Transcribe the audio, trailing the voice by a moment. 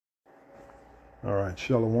All right,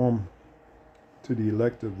 shalom to the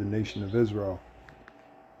elect of the nation of Israel,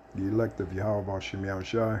 the elect of Yahweh Hashem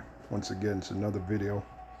Yahushai. Once again, it's another video,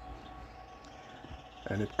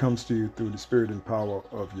 and it comes to you through the spirit and power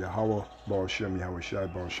of Yahweh Hashem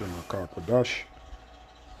Yahushai Hashem Akar Kodash.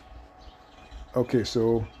 Okay,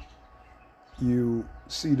 so you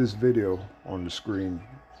see this video on the screen.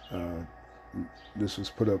 This was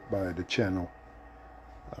put up by the channel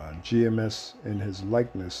GMS in his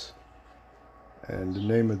likeness. And the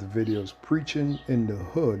name of the video is Preaching in the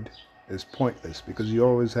Hood is Pointless, because you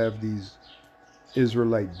always have these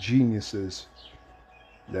Israelite geniuses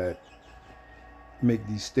that make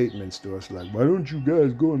these statements to us like, why don't you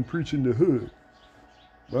guys go and preach in the hood?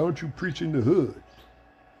 Why don't you preach in the hood?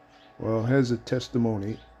 Well, here's a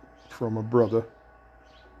testimony from a brother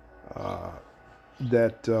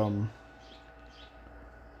that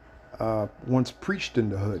once preached in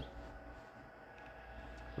the hood,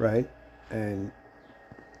 right? And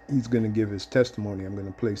he's going to give his testimony. I'm going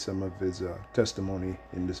to play some of his testimony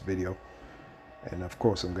in this video. And of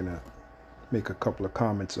course, I'm going to make a couple of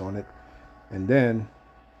comments on it. And then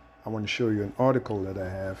I want to show you an article that I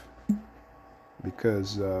have,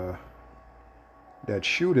 because that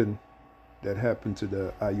shooting that happened to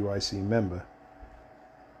the IUIC member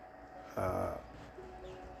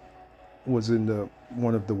was in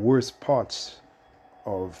one of the worst parts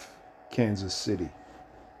of Kansas City.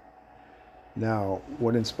 Now,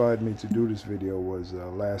 what inspired me to do this video was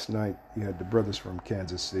last night you had the brothers from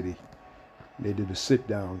Kansas City. They did a sit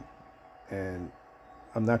down, and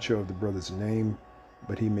I'm not sure of the brother's name,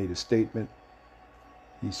 but he made a statement.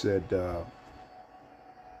 He said,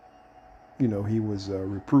 he was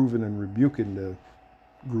reproving and rebuking the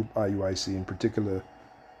group IUIC, in particular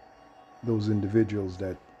those individuals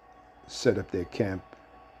that set up their camp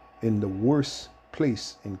in the worst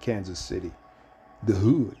place in Kansas City, the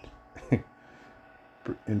hood.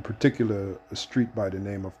 In particular, a street by the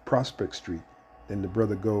name of Prospect Street. And the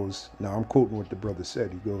brother goes, now I'm quoting what the brother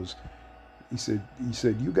said. He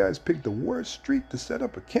said, you guys picked the worst street to set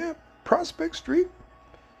up a camp, Prospect Street?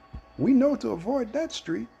 We know to avoid that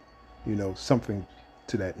street, something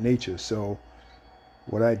to that nature. So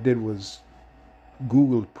what I did was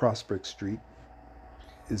Googled Prospect Street.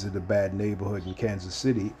 Is it a bad neighborhood in Kansas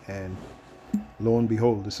City? And lo and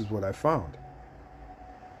behold, this is what I found.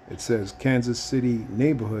 It says Kansas City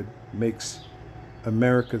neighborhood makes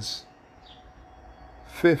America's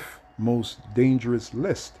 5th most dangerous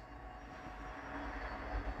list.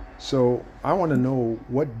 So I want to know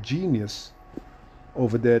what genius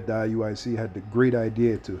over there at the IUIC had the great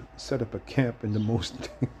idea to set up a camp in the most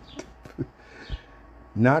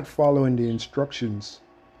not following the instructions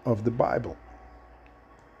of the Bible,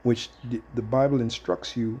 which the Bible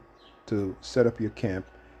instructs you to set up your camp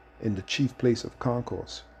in the chief place of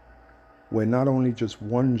concourse, where not only just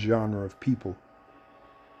one genre of people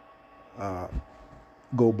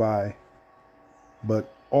go by,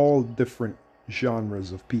 but all different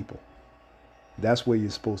genres of people. That's where you're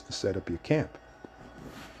supposed to set up your camp.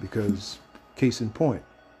 Because, case in point,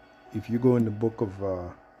 if you go in the book of,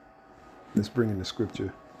 let's bring in the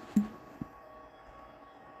scripture.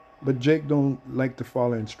 But Jake don't like to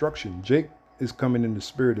follow instruction. Jake is coming in the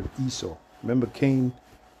spirit of Esau. Remember Cain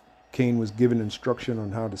was given instruction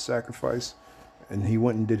on how to sacrifice, and he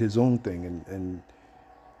went and did his own thing, and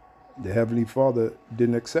the Heavenly Father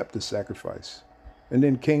didn't accept the sacrifice. And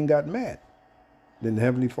then Cain got mad. Then the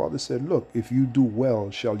Heavenly Father said, look, if you do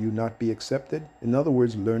well, shall you not be accepted? In other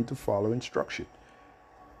words, learn to follow instruction.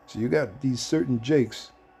 So you got these certain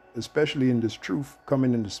Jakes, especially in this truth,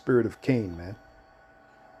 coming in the spirit of Cain, man,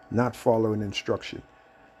 not following instruction.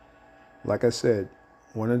 Like I said,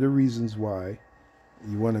 one of the reasons why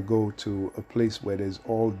you want to go to a place where there's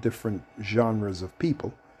all different genres of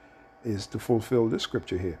people is to fulfill this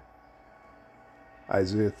scripture here.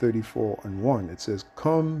 Isaiah 34:1. It says,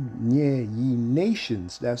 come near ye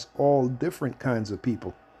nations. That's all different kinds of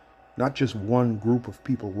people. Not just one group of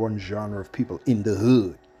people, one genre of people in the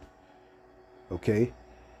hood. Okay?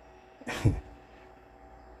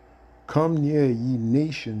 Come near ye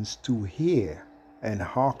nations to hear and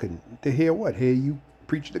hearken. To hear what? Hear you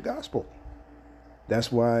preach the gospel.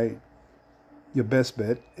 That's why your best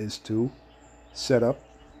bet is to set up.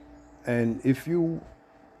 And if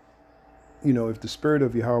if the spirit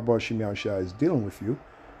of Yahweh Hashem Yahushai is dealing with you,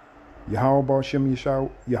 Yahweh Hashem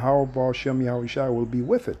Yahushai will be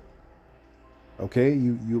with it. Okay?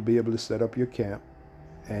 You'll be able to set up your camp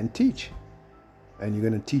and teach. And you're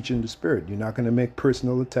going to teach in the spirit. You're not going to make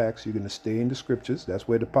personal attacks. You're going to stay in the scriptures. That's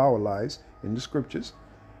where the power lies, in the scriptures.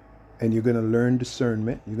 And you're going to learn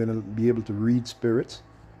discernment. You're going to be able to read spirits.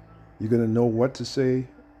 You're going to know what to say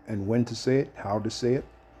and when to say it, how to say it.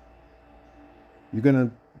 You're going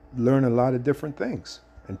to learn a lot of different things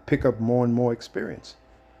and pick up more and more experience.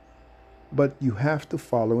 But you have to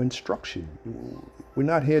follow instruction. We're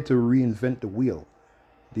not here to reinvent the wheel.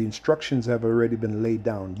 The instructions have already been laid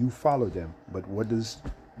down. You follow them. But what does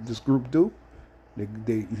this group do?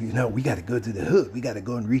 They we got to go to the hood. We got to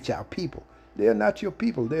go and reach our people. They're not your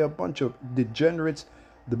people. They're a bunch of degenerates.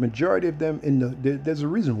 The majority of them there's a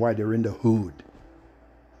reason why they're in the hood.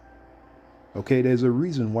 Okay, there's a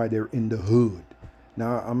reason why they're in the hood.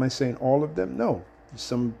 Now, am I saying all of them? No.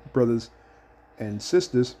 Some brothers and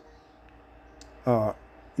sisters are,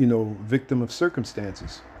 victim of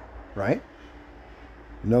circumstances, right?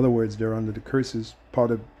 In other words, they're under the curses.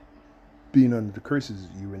 Part of being under the curses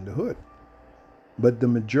is you in the hood. But the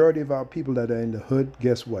majority of our people that are in the hood,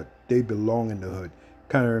 guess what? They belong in the hood.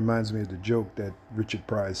 Kind of reminds me of the joke that Richard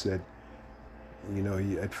Pryor said.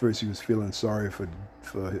 At first he was feeling sorry for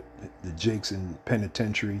the Jakes in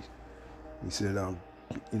penitentiary. He said,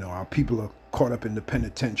 our people are caught up in the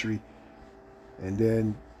penitentiary. And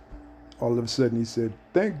then all of a sudden he said,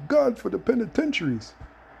 thank God for the penitentiaries.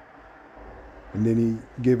 And then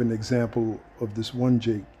he gave an example of this one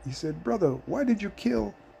Jake. He said, brother, why did you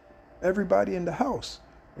kill everybody in the house?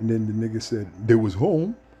 And then the nigga said, they was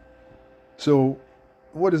home. So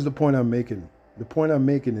what is the point I'm making? The point I'm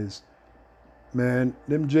making is, man,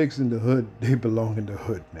 them Jakes in the hood, they belong in the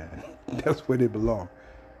hood, man. That's where they belong.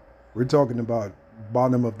 We're talking about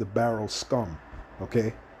bottom of the barrel scum,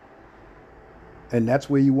 okay? And that's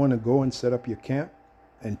where you want to go and set up your camp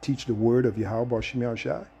and teach the word of Yahweh Shemi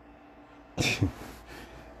Shai.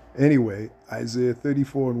 Anyway, Isaiah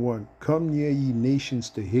 34:1, come near ye nations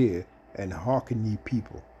to hear, and hearken ye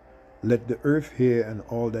people. Let the earth hear and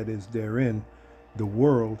all that is therein, the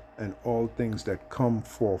world and all things that come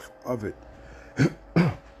forth of it.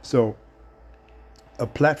 So a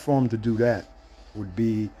platform to do that would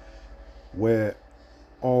be where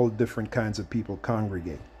all different kinds of people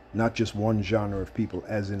congregate, not just one genre of people,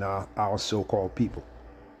 as in our so-called people,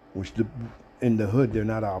 which in the hood, they're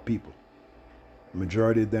not our people. The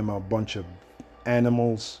majority of them are a bunch of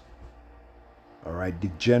animals, all right,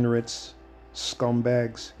 degenerates,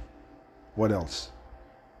 scumbags. What else?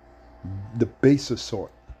 The baser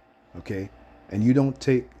sort, okay? And you don't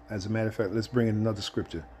take, as a matter of fact, let's bring in another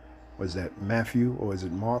scripture. Was that Matthew or is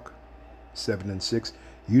it Mark 7:6?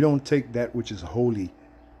 You don't take that which is holy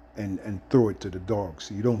and throw it to the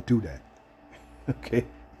dogs. You don't do that. Okay?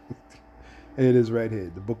 It is right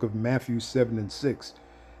here. The book of Matthew 7:6.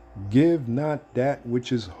 Give not that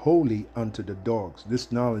which is holy unto the dogs.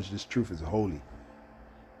 This knowledge, this truth is holy.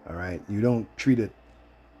 All right? You don't treat it,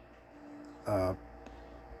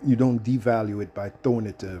 you don't devalue it by throwing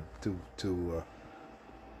it to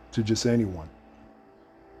just anyone.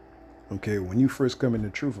 Okay, when you first come in the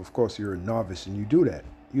truth, of course, you're a novice and you do that.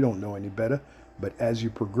 You don't know any better. But as you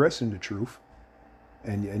progress in the truth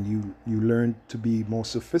and you learn to be more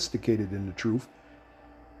sophisticated in the truth,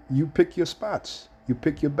 you pick your spots. You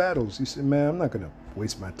pick your battles. You say, man, I'm not going to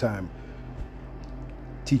waste my time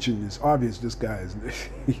teaching. It's obvious this guy is,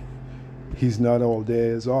 he's not all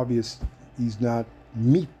there. It's obvious he's not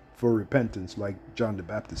meet for repentance, like John the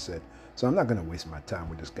Baptist said. So I'm not going to waste my time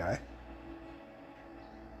with this guy.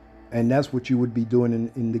 And that's what you would be doing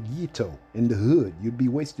in the ghetto, in the hood. You'd be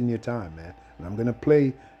wasting your time, man. And I'm going to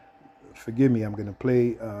play, forgive me, I'm going to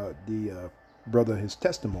play the brother his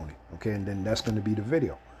testimony, okay? And then that's going to be the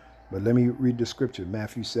video. But let me read the scripture,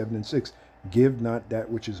 Matthew 7:6. Give not that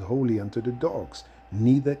which is holy unto the dogs,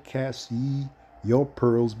 neither cast ye your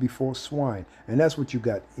pearls before swine. And that's what you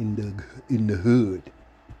got in the hood.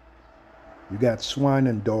 You got swine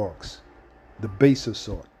and dogs, the baser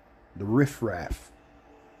sort, the riffraff,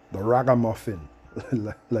 the ragamuffin,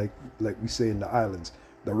 like we say in the islands,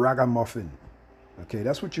 the ragamuffin. Okay,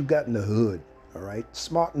 that's what you got in the hood. All right,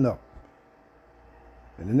 smarten up.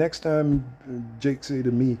 And the next time Jake say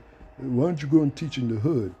to me, why don't you go and teach in the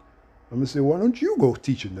hood? I'm gonna say, why don't you go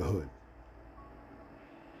teach in the hood?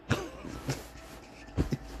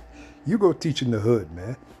 You go teach in the hood,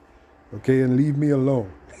 man. Okay, and leave me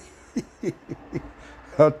alone.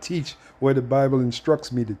 I'll teach where the Bible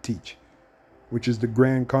instructs me to teach, which is the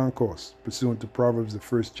grand concourse, pursuant to Proverbs, the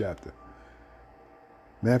 1st chapter.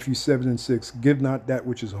 Matthew 7:6, give not that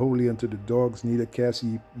which is holy unto the dogs, neither cast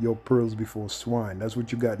ye your pearls before swine. That's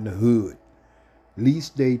what you got in the hood.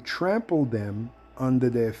 Lest they trample them under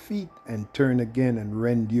their feet and turn again and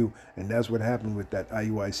rend you. And that's what happened with that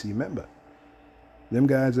IUIC member. Them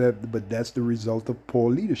guys have, but that's the result of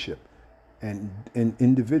poor leadership and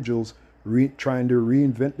individuals trying to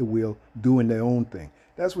reinvent the wheel, doing their own thing.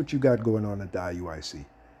 That's what you got going on at the IUIC.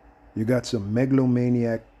 You got some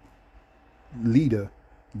megalomaniac leader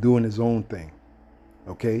doing his own thing.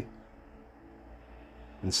 Okay?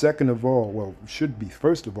 And second of all, well, should be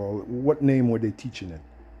first of all, what name were they teaching in?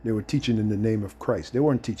 They were teaching in the name of Christ. They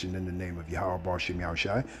weren't teaching in the name of Yahweh Bashim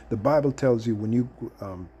Yahushai. The Bible tells you when you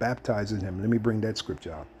baptize in him. Let me bring that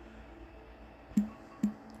scripture out. I'm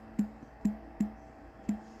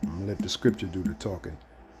gonna let the scripture do the talking.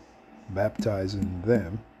 Baptizing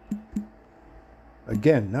them.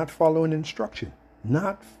 Again, not following instruction.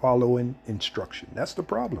 Not following instruction. That's the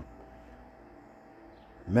problem.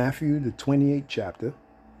 Matthew, the 28th chapter.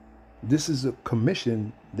 This is a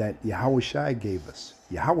commission that Yahushai gave us.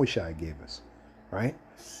 Yahushai gave us, right?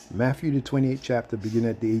 Matthew, the 28th chapter, beginning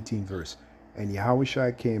at the 18th verse. And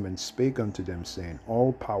Yahushai came and spake unto them, saying,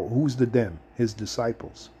 all power. Who's the them? His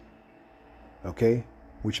disciples. Okay?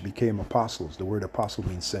 Which became apostles. The word apostle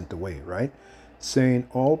means sent away, right? Saying,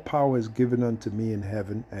 all power is given unto me in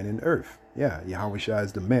heaven and in earth. Yeah, Yahushai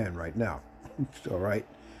is the man right now. All right?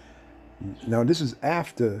 Now, this is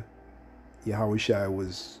after Yahushai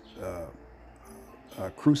was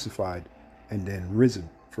crucified and then risen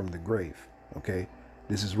from the grave. Okay,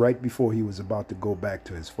 this is right before he was about to go back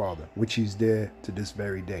to his Father, which he's there to this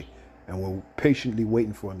very day, and we're patiently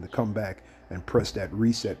waiting for him to come back and press that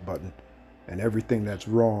reset button and everything that's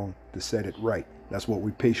wrong to set it right. That's what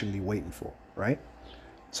we're patiently waiting for, right?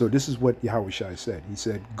 So this is what Yahushua said. He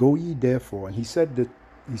said, go ye therefore, and he said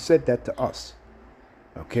that to us.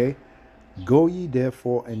 Okay, go ye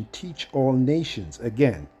therefore and teach all nations.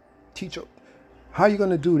 Again, teach. How you going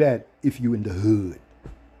to do that if you in the hood?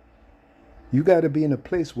 You got to be in a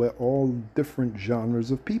place where all different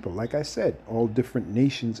genres of people, like I said, all different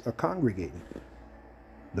nations are congregating.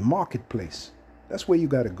 The marketplace. That's where you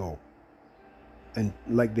got to go. And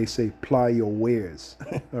like they say, ply your wares.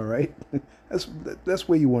 All right? That's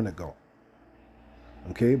where you want to go.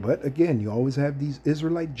 Okay? But again, you always have these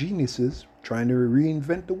Israelite geniuses trying to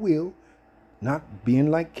reinvent the wheel, not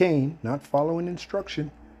being like Cain, not following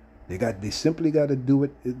instruction. They simply got to do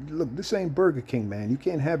it. Look, this ain't Burger King, man. You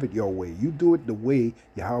can't have it your way. You do it the way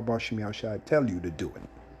Yahweh Bashim Yahushai tell you to do it.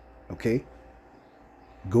 Okay?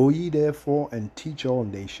 Go ye therefore and teach all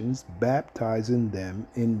nations, baptizing them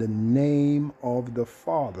in the name of the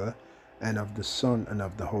Father and of the Son and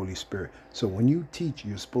of the Holy Spirit. So when you teach,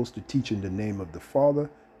 you're supposed to teach in the name of the Father,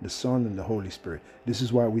 the Son, and the Holy Spirit. This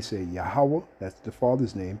is why we say Yahweh, that's the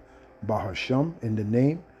Father's name, Bahasham in the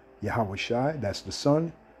name, Yahweh Shai, that's the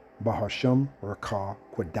Son, Bahasham Rakah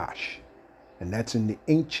Quadash. And that's in the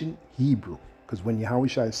ancient Hebrew. Because when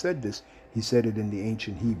Yahushua said this, he said it in the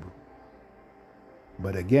ancient Hebrew.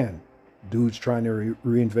 But again, dudes trying to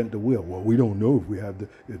reinvent the wheel. Well, we don't know if we have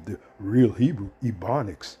the real Hebrew,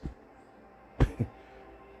 Ebonics.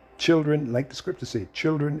 Children, like the scripture says,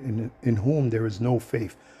 children in whom there is no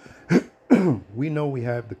faith. We know we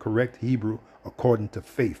have the correct Hebrew according to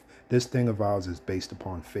faith. This thing of ours is based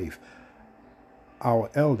upon faith.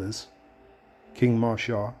 Our elders, King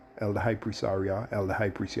Marshall, Elder High Priest Ariah, Elder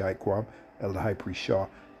High Priest Yaikwab, Elder High Priest Shah,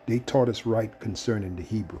 they taught us right concerning the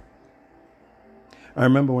Hebrew. I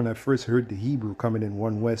remember when I first heard the Hebrew coming in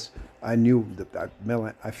One West, I knew that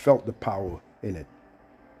I felt the power in it.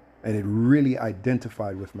 And it really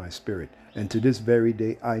identified with my spirit. And to this very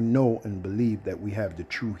day, I know and believe that we have the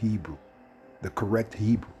true Hebrew, the correct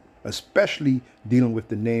Hebrew, especially dealing with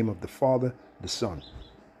the name of the Father, the Son.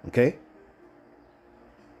 Okay?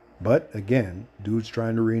 But again, dudes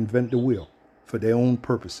trying to reinvent the wheel for their own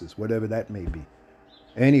purposes, whatever that may be.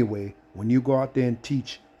 Anyway, when you go out there and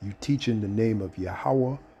teach, you teach in the name of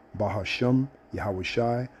Yahweh, Bahasham, Yahweh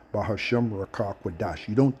Shai, Bahasham, Rakah Quadash.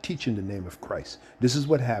 You don't teach in the name of Christ. This is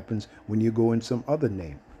what happens when you go in some other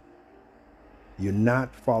name. You're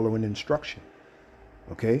not following instruction.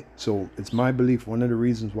 Okay? So it's my belief, one of the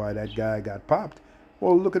reasons why that guy got popped,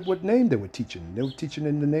 well, look at what name they were teaching. They were teaching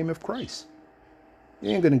in the name of Christ. You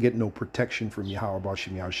ain't going to get no protection from Yahweh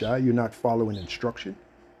Bashim Yahushai. You're not following instruction.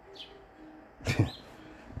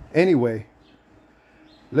 Anyway,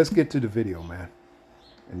 let's get to the video, man.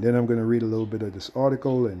 And then I'm going to read a little bit of this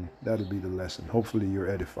article, and that'll be the lesson. Hopefully you're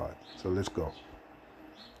edified. So let's go.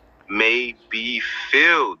 May be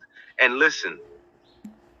filled. And listen,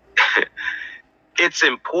 it's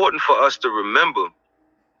important for us to remember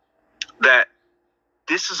that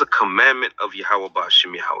this is a commandment of Yahweh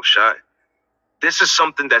Bashim Yahushai. This is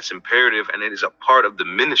something that's imperative, and it is a part of the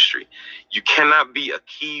ministry. You cannot be a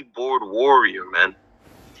keyboard warrior, man.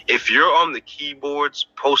 If you're on the keyboards,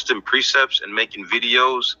 posting precepts and making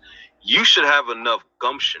videos, you should have enough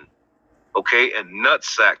gumption, okay, and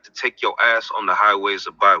nutsack to take your ass on the highways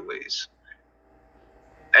or byways.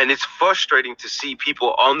 And it's frustrating to see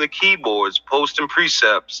people on the keyboards posting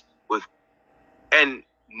precepts and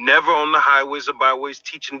never on the highways or byways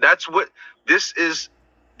teaching. That's what this is.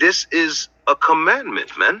 This is a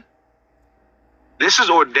commandment, man. This is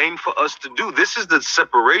ordained for us to do. This is the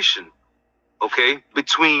separation, okay,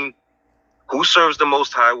 between who serves the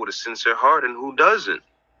Most High with a sincere heart and who doesn't.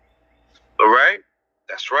 All right?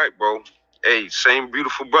 That's right, bro. Hey, same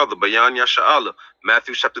beautiful brother, Bayan Yasha'Allah,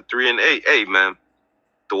 Matthew chapter 3 and 8. Hey, man,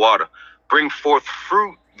 the water. Bring forth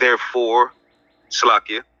fruit, therefore,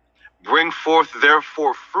 Salakia. Bring forth,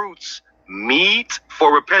 therefore, fruits, meat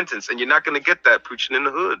for repentance. And you're not going to get that preaching in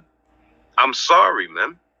the hood. I'm sorry,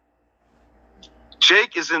 man.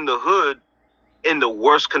 Jake is in the hood in the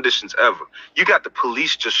worst conditions ever. You got the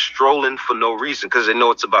police just strolling for no reason because they know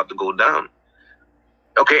it's about to go down.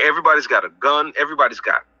 Okay, everybody's got a gun. Everybody's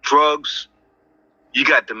got drugs. You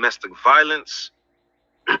got domestic violence.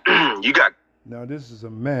 You got... Now, this is a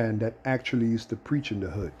man that actually used to preach in the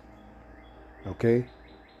hood. Okay?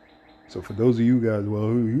 So for those of you guys, well,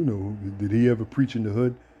 you know, did he ever preach in the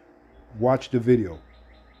hood? Watch the video.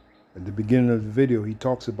 At the beginning of the video, he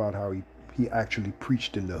talks about how he actually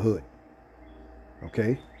preached in the hood.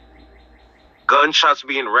 Okay? Gunshots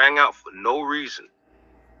being rang out for no reason.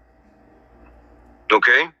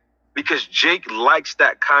 Okay? Because Jake likes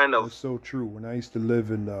that kind of... That's so true. When I used to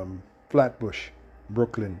live in Flatbush,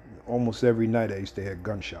 Brooklyn, almost every night I used to hear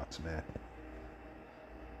gunshots, man.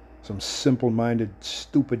 Some simple-minded,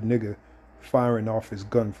 stupid nigga firing off his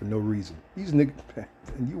gun for no reason. These niggas,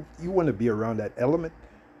 and you want to be around that element?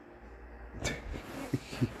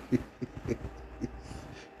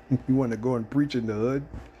 You want to go and preach in the hood?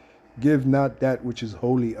 Give not that which is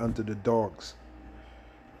holy unto the dogs.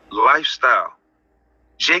 Lifestyle.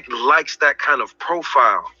 Jake likes that kind of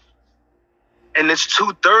profile. And it's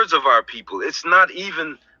 2/3 of our people. It's not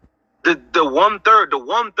even the 1/3. The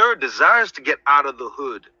 1/3 desires to get out of the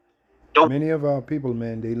hood. Many of our people,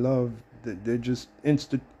 man, they're just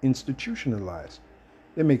institutionalized.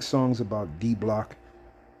 They make songs about D Block,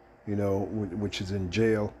 you know, which is in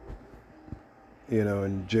jail. You know,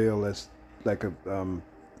 in jail, that's like a,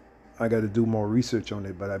 I got to do more research on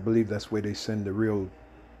it, but I believe that's where they send the real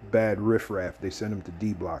bad riffraff. They send them to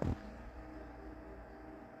D Block.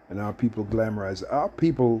 And our people glamorize. Our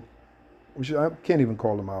people, which I can't even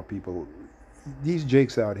call them our people, these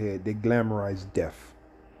Jakes out here, they glamorize death.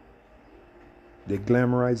 They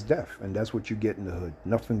glamorize death, and that's what you get in the hood.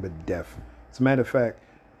 Nothing but death. As a matter of fact,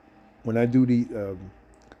 when I do the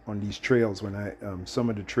on these trails, when I some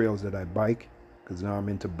of the trails that I bike, because now I'm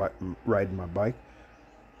into riding my bike.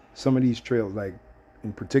 Some of these trails, like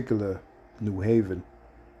in particular New Haven,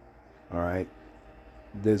 all right,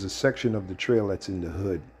 there's a section of the trail that's in the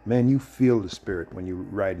hood. Man, you feel the spirit when you're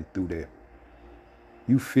riding through there.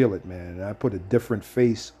 You feel it, man. And I put a different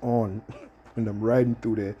face on when I'm riding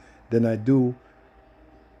through there than I do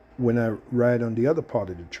when I ride on the other part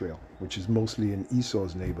of the trail, which is mostly in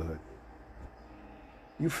Esau's neighborhood.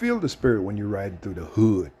 You feel the spirit when you're riding through the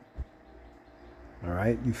hood. All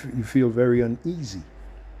right? You feel very uneasy.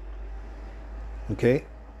 Okay?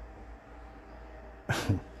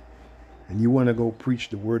 And you want to go preach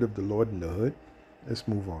the word of the Lord in the hood? Let's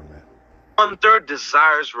move on, man. 1/3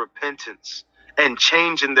 desires repentance and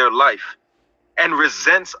change in their life and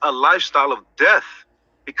resents a lifestyle of death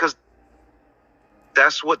because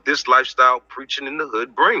that's what this lifestyle preaching in the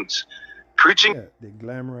hood brings. Preaching. Yeah, they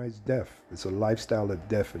glamorize death. It's a lifestyle of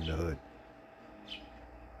death in the hood.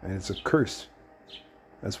 And it's a curse.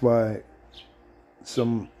 That's why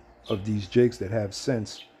some of these jakes that have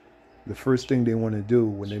sense, the first thing they want to do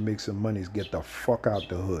when they make some money is get the fuck out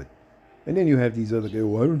the hood. And then you have these other guys,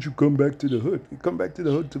 why don't you come back to the hood? You come back to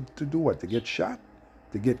the hood to do what? To get shot?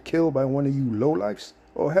 To get killed by one of you lowlifes?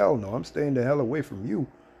 Oh, hell no. I'm staying the hell away from you.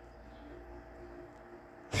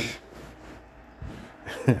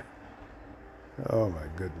 Oh, my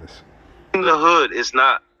goodness. In the hood is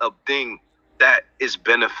not a thing that is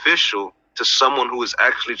beneficial to someone who is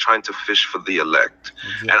actually trying to fish for the elect.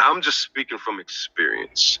 Exactly. And I'm just speaking from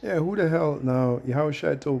experience. Yeah, who the hell, now,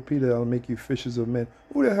 Yahushua told Peter, I'll make you fishers of men.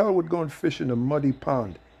 Who the hell would go and fish in a muddy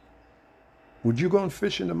pond? Would you go and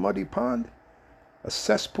fish in a muddy pond? A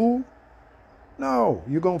cesspool? No,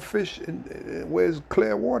 you're going to fish in where there's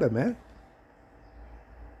clear water, man.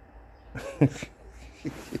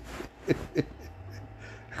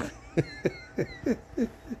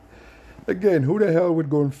 Again, who the hell would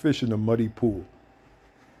go and fish in a muddy pool?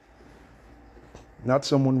 Not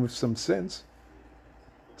someone with some sense.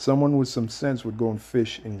 Someone with some sense would go and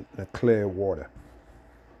fish in a clear water,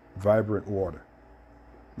 vibrant water.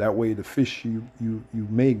 That way the fish you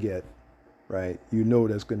may get, right, you know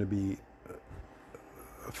that's going to be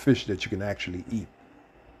a fish that you can actually eat.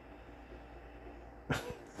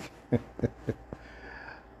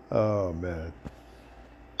 Oh man.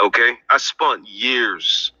 Okay, I spent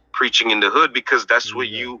years preaching in the hood because that's where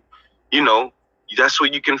you know, that's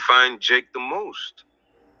where you can find Jake the most.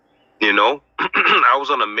 You know, I was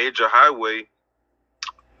on a major highway,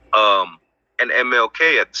 and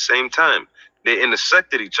MLK at the same time. They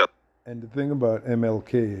intersected each other. And the thing about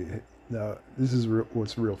MLK, now this is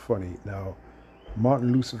what's real funny. Now,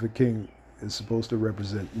 Martin Luther King is supposed to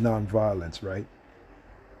represent nonviolence, right?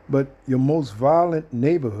 But your most violent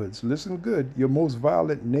neighborhoods, listen good, your most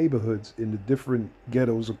violent neighborhoods in the different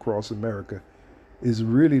ghettos across America is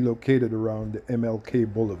really located around the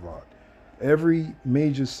MLK Boulevard. Every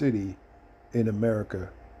major city in America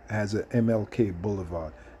has an MLK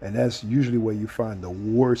Boulevard, and that's usually where you find the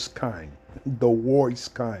worst kind, the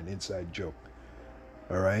worst kind, inside joke.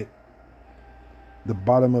 All right? The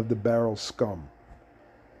bottom of the barrel scum,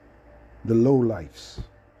 the lowlifes,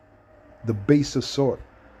 the baser sort.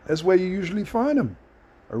 That's where you usually find them,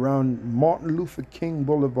 around Martin Luther King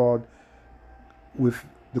Boulevard, with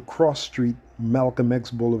the cross street, Malcolm X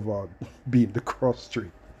Boulevard being the cross street.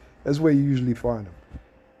 That's where you usually find them.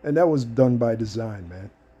 And that was done by design, man.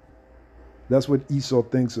 That's what Esau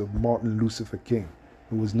thinks of Martin Luther King,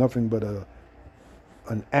 who was nothing but an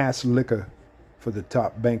ass licker for the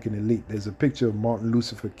top banking elite. There's a picture of Martin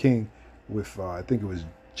Luther King with, I think it was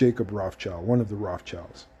Jacob Rothschild, one of the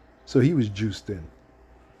Rothschilds. So he was juiced in.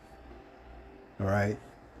 All right?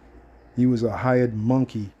 He was a hired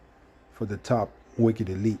monkey for the top wicked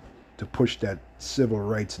elite to push that civil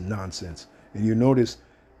rights nonsense. And you notice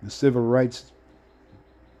the civil rights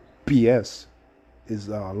BS is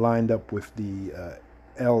lined up with the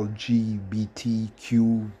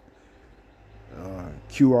LGBTQ,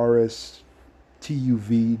 QRS,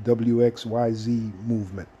 TUV, WXYZ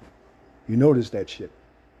movement. You notice that shit.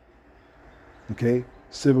 Okay?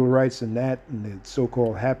 Civil rights and that, and the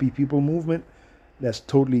so-called happy people movement, that's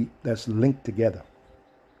linked together.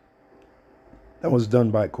 That was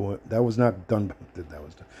done by that was not done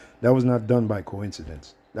by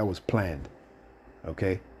coincidence. That was planned.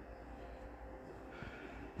 Okay?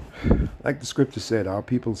 Like the scripture said, our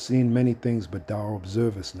people seen many things, but thou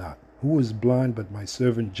observest not. Who is blind but my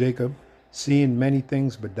servant Jacob, seeing many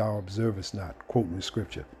things, but thou observest not? Quoting the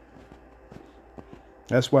scripture.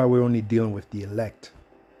 That's why we're only dealing with the elect.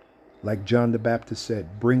 Like John the Baptist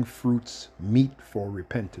said, bring fruits meet for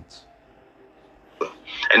repentance.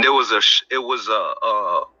 And it was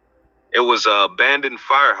a abandoned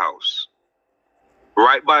firehouse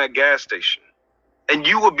right by a gas station. And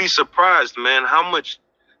you would be surprised, man, how much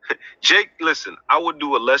Jake, listen, I would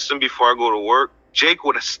do a lesson before I go to work. Jake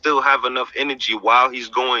would still have enough energy while he's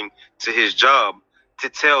going to his job to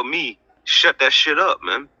tell me, shut that shit up,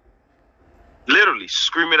 man. Literally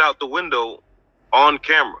scream it out the window on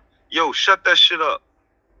camera. Yo, shut that shit up.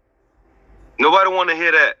 Nobody want to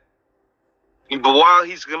hear that. But while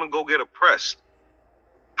he's going to go get oppressed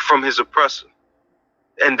from his oppressor.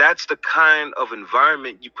 And that's the kind of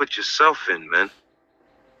environment you put yourself in, man.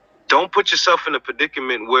 Don't put yourself in a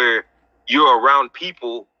predicament where you're around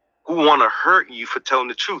people who want to hurt you for telling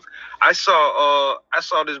the truth. I saw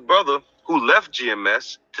this brother who left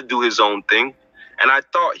GMS to do his own thing, and I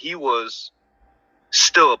thought he was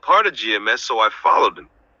still a part of GMS, so I followed him.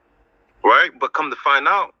 Right? But come to find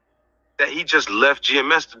out that he just left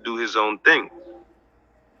GMS to do his own thing.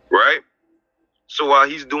 Right? So while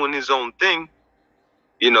he's doing his own thing,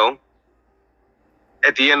 you know,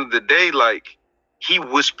 at the end of the day, like, he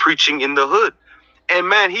was preaching in the hood. And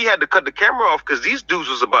man, he had to cut the camera off because these dudes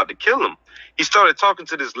was about to kill him. He started talking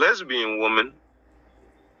to this lesbian woman,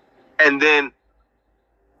 and then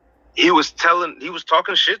he was talking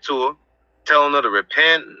shit to her, telling her to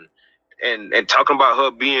repent and talking about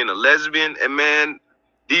her being a lesbian. And man,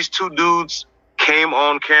 these two dudes came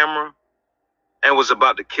on camera and was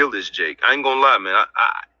about to kill this Jake. I ain't gonna lie, man.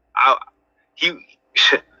 I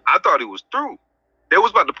thought he was through. They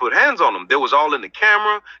was about to put hands on him. They was all in the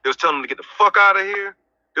camera. They was telling him to get the fuck out of here.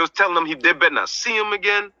 They was telling him they better not see him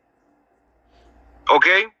again.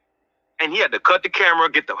 Okay? And he had to cut the camera,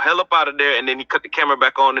 get the hell up out of there, and then he cut the camera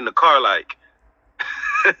back on in the car like,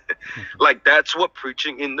 like that's what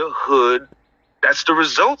preaching in the hood, that's the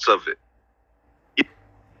results of it.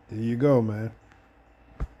 There you go, man.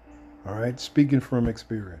 All right, speaking from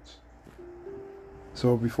experience.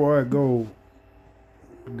 So before I go,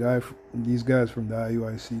 these guys from the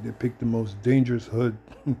IUIC, they picked the most dangerous hood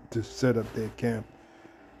to set up their camp.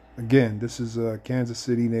 Again, this is Kansas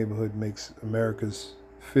City neighborhood makes America's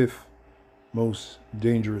 5th most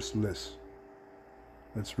dangerous list.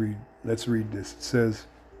 Let's read this. It says,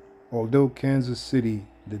 although Kansas City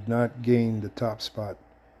did not gain the top spot,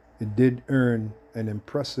 it did earn an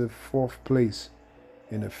impressive 4th place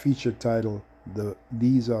in a feature titled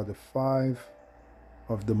These are five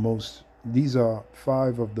of the most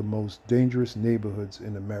dangerous neighborhoods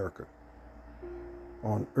in America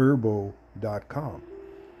on Urbo.com,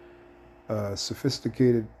 a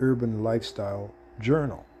sophisticated urban lifestyle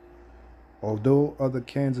journal. Although other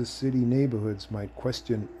Kansas City neighborhoods might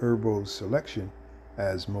question Urbo's selection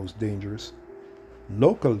as most dangerous,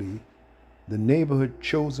 locally, the neighborhood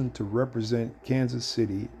chosen to represent Kansas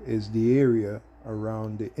City is the area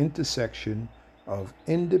around the intersection of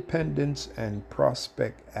Independence and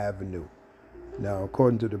Prospect Avenue. Now,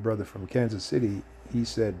 according to the brother from Kansas City, he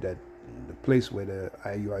said that the place where the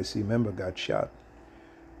IUIC member got shot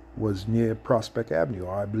was near Prospect Avenue,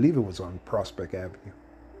 or I believe it was on Prospect Avenue.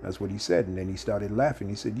 That's what he said. And then he started laughing.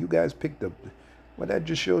 He said, you guys picked up. Well, that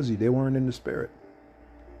just shows you they weren't in the spirit.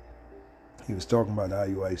 He was talking about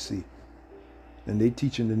IUIC. And they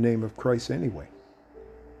teach in the name of Christ anyway.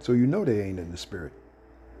 So you know they ain't in the spirit.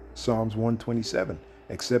 Psalms 127.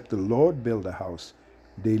 Except the Lord build a house,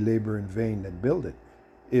 they labor in vain that build it.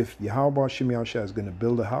 If Yahweh Shem Yahushua is going to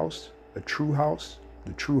build a house, the true house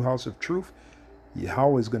of truth,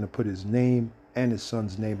 Yahweh is going to put his name and his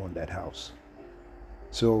son's name on that house.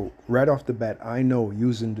 So right off the bat, I know,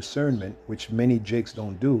 using discernment, which many Jakes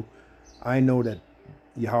don't do, I know that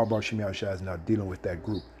Yahweh Shem Yahushua is not dealing with that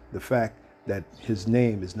group. The fact that his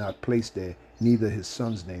name is not placed there, neither his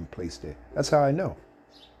son's name placed there. That's how I know.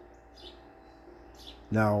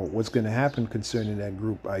 Now, what's going to happen concerning that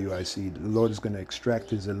group, IUIC, the Lord is going to extract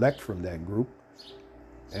his elect from that group,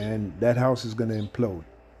 and that house is going to implode.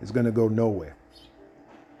 It's going to go nowhere.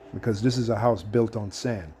 Because this is a house built on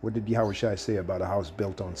sand. What did Yahweh Shai say about a house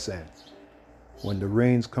built on sand? When the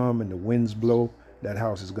rains come and the winds blow, that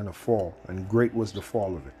house is going to fall, and great was the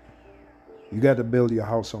fall of it. You got to build your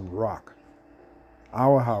house on rock.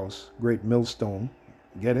 Our house, Great Millstone,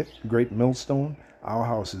 get it? Great Millstone, our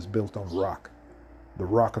house is built on rock. The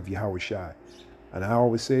rock of Yahweh Shai. And I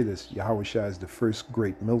always say this, Yahweh Shai is the first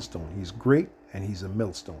great millstone. He's great and he's a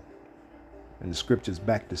millstone. And the scriptures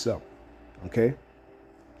back this up. Okay?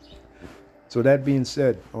 So that being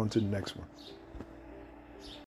said, on to the next one.